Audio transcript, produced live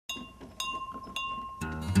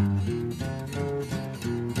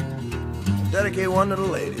Dedicate one to the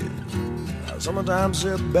ladies. Summertime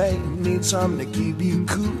sip, babe, need something to keep you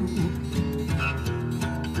cool.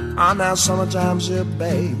 Now summertime sip,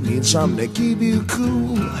 babe, need something to keep you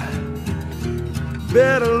cool.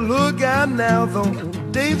 Better look out now, though,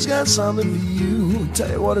 Dave's got something for you. Tell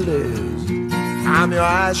you what it is. I'm your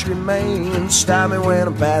ice cream man, stop me when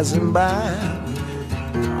I'm passing by.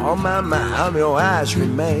 Oh my, I'm your ice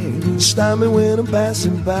cream man, stop me when I'm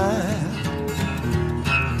passing by.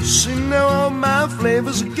 See now all my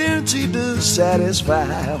flavors are guaranteed to satisfy.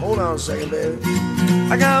 Hold on a second, baby.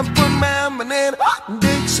 I gotta put my banana in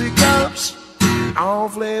Dixie cups, all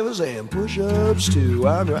flavors and push-ups too.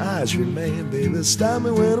 I'm your ice cream man, baby, stop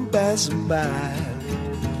me when I'm passing by.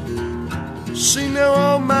 See now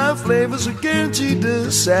all my flavors are guaranteed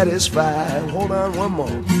to satisfy. Hold on one more.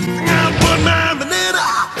 I gotta put my banana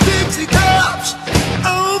in Dixie cups,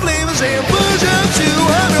 all flavors and push-ups too.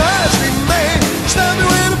 I'm your ice cream man, stop me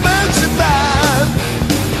when I'm passing by.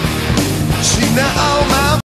 See now all